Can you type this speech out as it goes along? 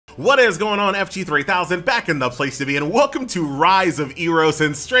What is going on, FG3000? Back in the place to be, and welcome to Rise of Eros.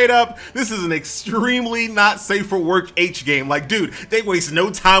 And straight up, this is an extremely not safe for work H game. Like, dude, they waste no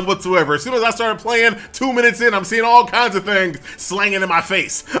time whatsoever. As soon as I started playing, 2 minutes in, I'm seeing all kinds of things slanging in my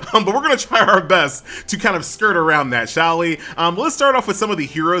face. But we're gonna try our best to kind of skirt around that, shall we? Let's start off with some of the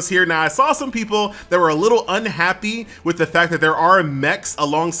heroes here. Now, I saw some people that were a little unhappy with the fact that there are mechs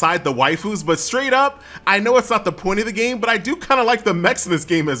alongside the waifus, but straight up, I know it's not the point of the game, but I do kind of like the mechs in this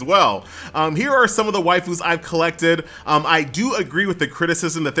game as well. Here are some of the waifus I've collected. I do agree with the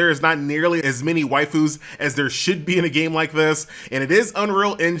criticism that there is not nearly as many waifus as there should be in a game like this, and it is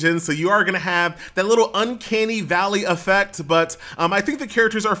Unreal Engine, so you are going to have that little uncanny valley effect, but I think the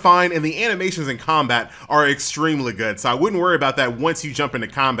characters are fine, and the animations in combat are extremely good, so I wouldn't worry about that once you jump into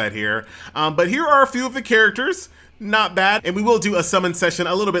combat here. But here are a few of the characters. Not bad, and we will do a summon session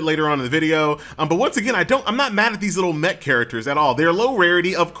a little bit later on in the video. But once again, I'm not mad at these little mech characters at all. They're low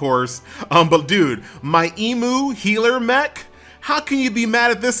rarity, of course. But dude, my emu healer mech, how can you be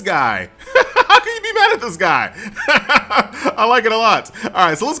mad at this guy? How can you be mad at this guy? I like it a lot. All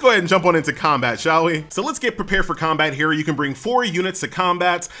right, so let's go ahead and jump on into combat, shall we? So let's get prepared for combat here. You can bring 4 units to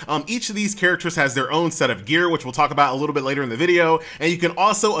combat. Each of these characters has their own set of gear, which we'll talk about a little bit later in the video. And you can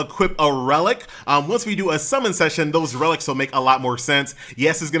also equip a relic. Once we do a summon session, those relics will make a lot more sense.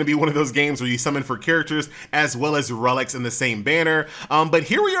 Yes, it's gonna be one of those games where you summon for characters as well as relics in the same banner. But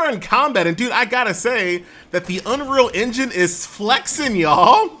here we are in combat, and dude, I gotta say that the Unreal Engine is flexing,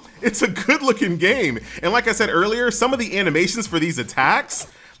 y'all. It's a good looking game. And like I said earlier, some of the animations for these attacks,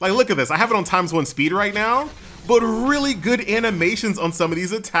 like look at this, I have it on ×1 speed right now, but really good animations on some of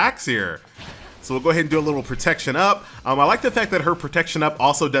these attacks here. So we'll go ahead and do a little protection up. I like the fact that her protection up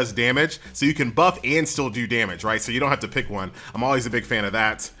also does damage, so you can buff and still do damage, right? So you don't have to pick one. I'm always a big fan of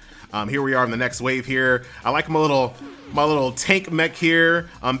that. Here we are in the next wave here. I like my little tank mech here.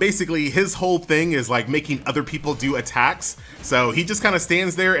 Basically his whole thing is like making other people do attacks. So he just kind of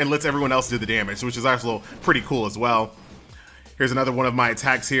stands there and lets everyone else do the damage, which is actually pretty cool as well. Here's another one of my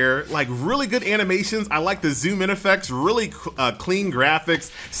attacks here. Like really good animations. I like the zoom in effects, really clean graphics,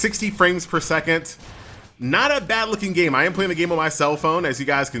 60 frames per second. Not a bad looking game. I am playing the game on my cell phone, as you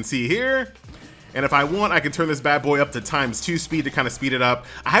guys can see here. And if I want, I can turn this bad boy up to ×2 speed to kind of speed it up.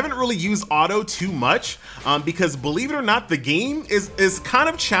 I haven't really used auto too much because believe it or not, the game is kind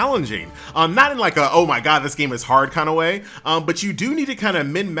of challenging. Not in like a, oh my God, this game is hard kind of way, but you do need to kind of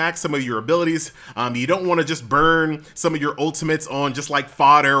min-max some of your abilities. You don't want to just burn some of your ultimates on just like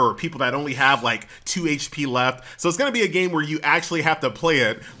fodder or people that only have like 2 HP left. So it's going to be a game where you actually have to play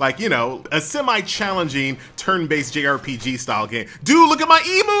it like, you know, a semi-challenging turn-based JRPG style game. Dude, look at my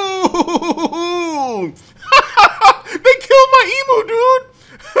emu! They killed my emu, dude!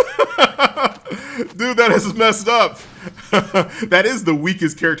 Dude, that is messed up. That is the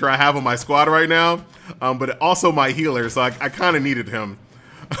weakest character I have on my squad right now, but also my healer, so I kind of needed him.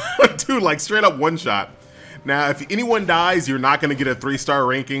 Dude, like straight up one shot. Now, if anyone dies, you're not going to get a 3-star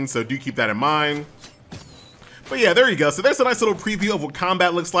ranking, so do keep that in mind. But yeah, there you go. So there's a nice little preview of what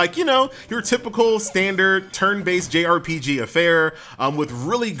combat looks like. You know, your typical standard turn-based JRPG affair with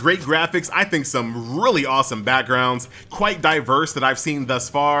really great graphics. I think some really awesome backgrounds, quite diverse that I've seen thus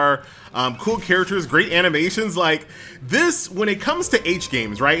far. Cool characters, great animations. Like this, when it comes to H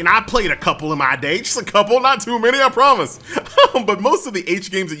games, right? And I played a couple in my day, just a couple, not too many, I promise. But most of the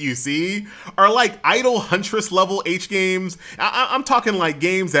H games that you see are like Idle Huntress level H games. I'm talking like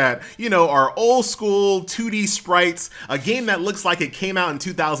games that, you know, are old school 2D sprites, a game that looks like it came out in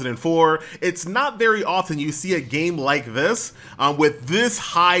 2004. It's not very often you see a game like this with this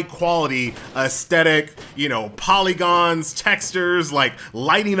high quality aesthetic, you know, polygons, textures, like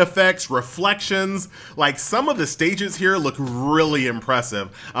lighting effects, reflections. Like some of the stages here look really impressive.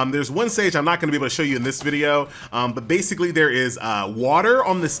 There's one stage I'm not going to be able to show you in this video, but basically there is water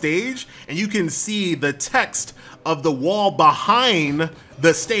on the stage, and you can see the text of the wall behind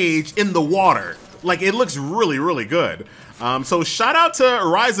the stage in the water. Like it looks really, really good. So shout out to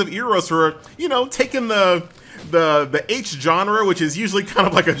Rise of Eros for, you know, taking the H genre, which is usually kind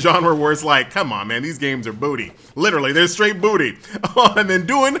of like a genre where it's like, come on, man, these games are booty. Literally, they're straight booty. And then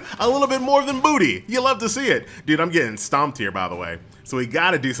doing a little bit more than booty. You love to see it. Dude, I'm getting stomped here, by the way. So we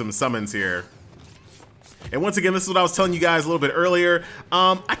gotta do some summons here. And once again, this is what I was telling you guys a little bit earlier.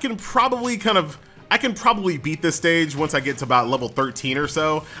 I can probably beat this stage once I get to about level 13 or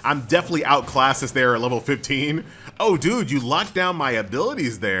so. I'm definitely outclassed there at level 15. Oh, dude, you locked down my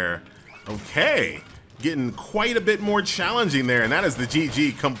abilities there. Okay. Getting quite a bit more challenging there, and that is the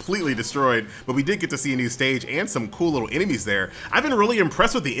GG completely destroyed, but we did get to see a new stage and some cool little enemies there. I've been really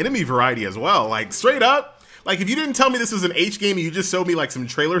impressed with the enemy variety as well. Like straight up, Like, if you didn't tell me this was an H game and you just showed me like some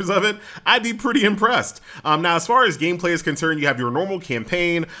trailers of it, I'd be pretty impressed. Now, as far as gameplay is concerned, you have your normal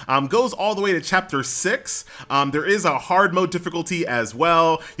campaign, goes all the way to chapter 6. There is a hard mode difficulty as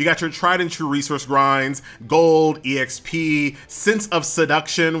well. You got your tried and true resource grinds, gold, EXP, sense of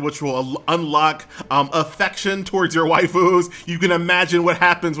seduction, which will unlock affection towards your waifus. You can imagine what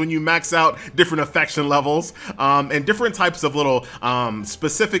happens when you max out different affection levels, and different types of little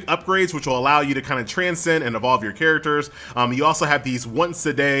specific upgrades, which will allow you to kind of transcend and evolve your characters. You also have these once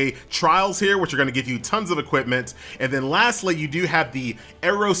a day trials here, which are going to give you tons of equipment. And then lastly, you do have the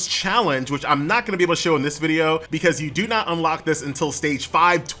Eros challenge, which I'm not going to be able to show in this video because you do not unlock this until stage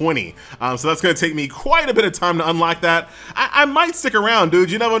 520. So that's going to take me quite a bit of time to unlock that. I might stick around,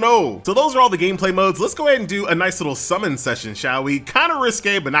 dude. You never know. So those are all the gameplay modes. Let's go ahead and do a nice little summon session, shall we? Kind of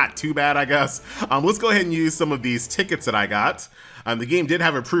risque, but not too bad, I guess. Let's go ahead and use some of these tickets that I got. The game did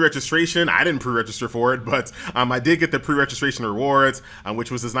have a pre-registration. I didn't pre-register for it, but I did get the pre-registration rewards,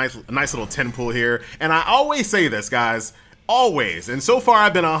 which was this nice little 10 pool here. And I always say this, guys, always. And so far,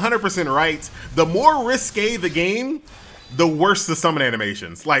 I've been 100% right. The more risque the game, the worse the summon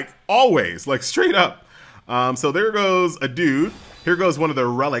animations. Like, always. Like, straight up. So there goes a dude. Here goes one of the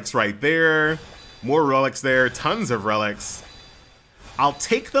relics right there. More relics there. Tons of relics. I'll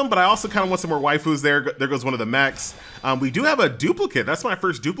take them, but I also kind of want some more waifus there. There goes one of the mechs. We do have a duplicate. That's my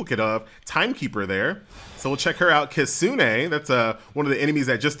first duplicate of Timekeeper there. So we'll check her out. Kisune, that's one of the enemies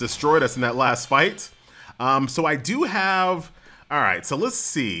that just destroyed us in that last fight. So I do have, all right, so let's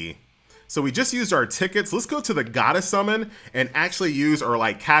see. So we just used our tickets. Let's go to the goddess summon and actually use our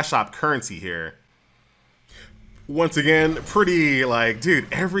like cash op currency here. Once again, pretty like, dude,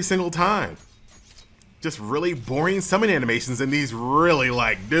 every single time. Just really boring summon animations in these really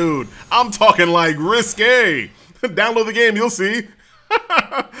like, dude, I'm talking like risque. Download the game, you'll see.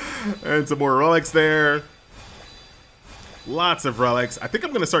 And some more relics there. Lots of relics. I think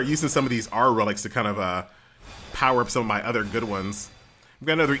I'm gonna start using some of these R relics to kind of power up some of my other good ones. We've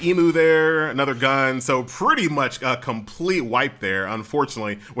got another emu there, another gun, so pretty much a complete wipe there,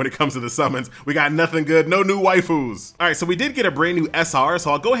 unfortunately, when it comes to the summons. We got nothing good, no new waifus. All right, so we did get a brand new SR, so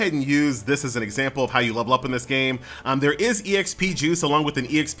I'll go ahead and use this as an example of how you level up in this game. There is EXP juice along with an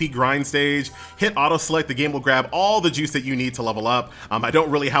EXP grind stage. Hit auto select, the game will grab all the juice that you need to level up. I don't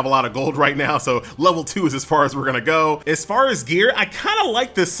really have a lot of gold right now, so level 2 is as far as we're gonna go. As far as gear, I kind of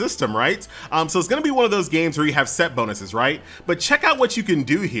like this system, right? So it's gonna be one of those games where you have set bonuses, right? But check out what you can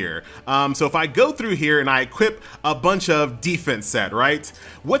do here. So if I go through here and I equip a bunch of defense set, right?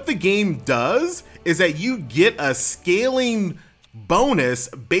 What the game does is that you get a scaling bonus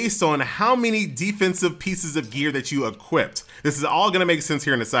based on how many defensive pieces of gear that you equipped. This is all gonna make sense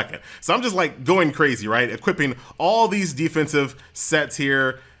here in a second. So I'm just like going crazy, right? Equipping all these defensive sets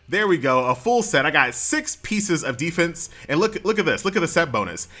here. There we go, a full set. I got 6 pieces of defense, and look at this, look at the set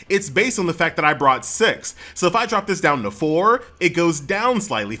bonus. It's based on the fact that I brought 6. So if I drop this down to 4, it goes down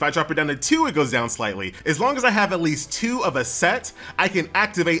slightly. If I drop it down to 2, it goes down slightly. As long as I have at least 2 of a set, I can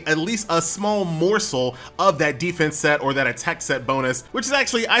activate at least a small morsel of that defense set or that attack set bonus, which is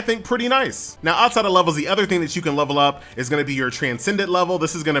actually, I think, pretty nice. Now, outside of levels, the other thing that you can level up is gonna be your Transcendent level.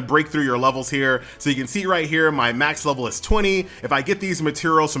 This is gonna break through your levels here. So you can see right here, my max level is 20. If I get these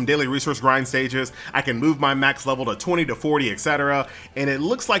materials from daily resource grind stages, I can move my max level to 20 to 40, etc. And it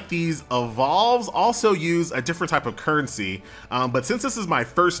looks like these evolves also use a different type of currency. But since this is my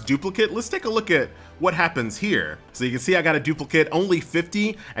first duplicate, let's take a look at what happens here. So you can see I got a duplicate, only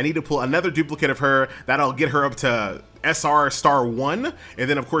 50. I need to pull another duplicate of her. That'll get her up to SR star 1, and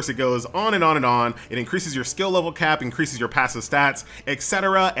then of course it goes on and on and on. It increases your skill level cap, increases your passive stats,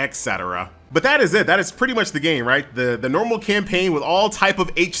 etc, etc. But that is it. That is pretty much the game, right? The normal campaign with all type of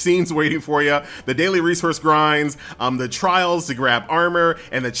H scenes waiting for you, the daily resource grinds, the trials to grab armor,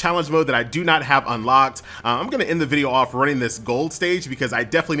 and the challenge mode that I do not have unlocked. I'm gonna end the video off running this gold stage because I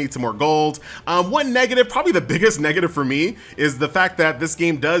definitely need some more gold. One negative, probably the biggest negative for me, is the fact that this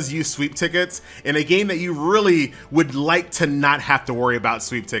game does use sweep tickets in a game that you really would like to not have to worry about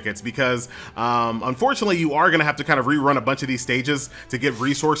sweep tickets because unfortunately you are gonna have to kind of rerun a bunch of these stages to get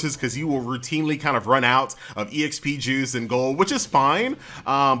resources because you will routinely kind of run out of EXP juice and gold, which is fine,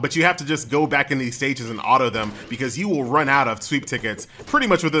 but you have to just go back in these stages and auto them because you will run out of sweep tickets pretty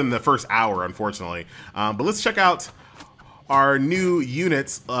much within the first hour, unfortunately. But let's check out our new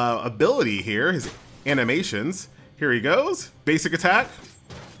unit's ability here, his animations. Here he goes, basic attack.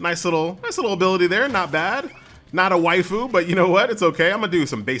 Nice little ability there, not bad. Not a waifu, but you know what? It's okay. I'm gonna do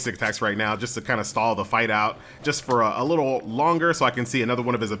some basic attacks right now just to kind of stall the fight out just for a little longer so I can see another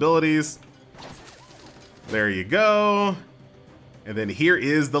one of his abilities. There you go. And then here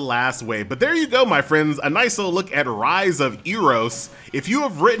is the last wave. But there you go, my friends. A nice little look at Rise of Eros. If you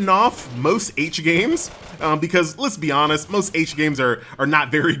have written off most H games, because let's be honest, most H games are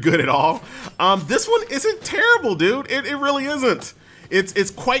not very good at all. This one isn't terrible, dude. It really isn't.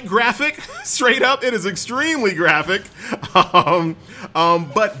 It's quite graphic, straight up. It is extremely graphic,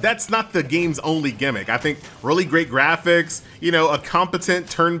 but that's not the game's only gimmick. I think really great graphics, you know, a competent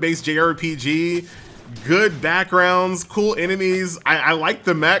turn-based JRPG, good backgrounds, cool enemies. I like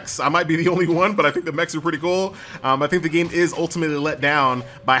the mechs. I might be the only one, but I think the mechs are pretty cool. I think the game is ultimately let down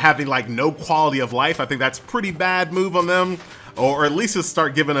by having like no quality of life. I think that's a pretty bad move on them, or at least just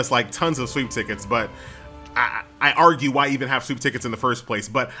start giving us like tons of sweep tickets. But I argue why even have soup tickets in the first place,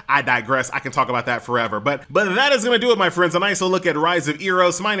 but I digress. I can talk about that forever. But that is gonna do it, my friends. A nice little look at Rise of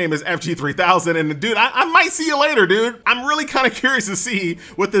Eros. My name is FG3000, and dude, I might see you later, dude. I'm really kind of curious to see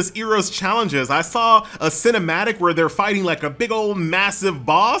what this Eros challenge is. I saw a cinematic where they're fighting like a big old massive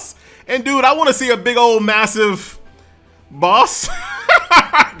boss, and dude, I want to see a big old massive boss.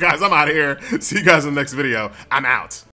 Guys, I'm out of here. See you guys in the next video. I'm out.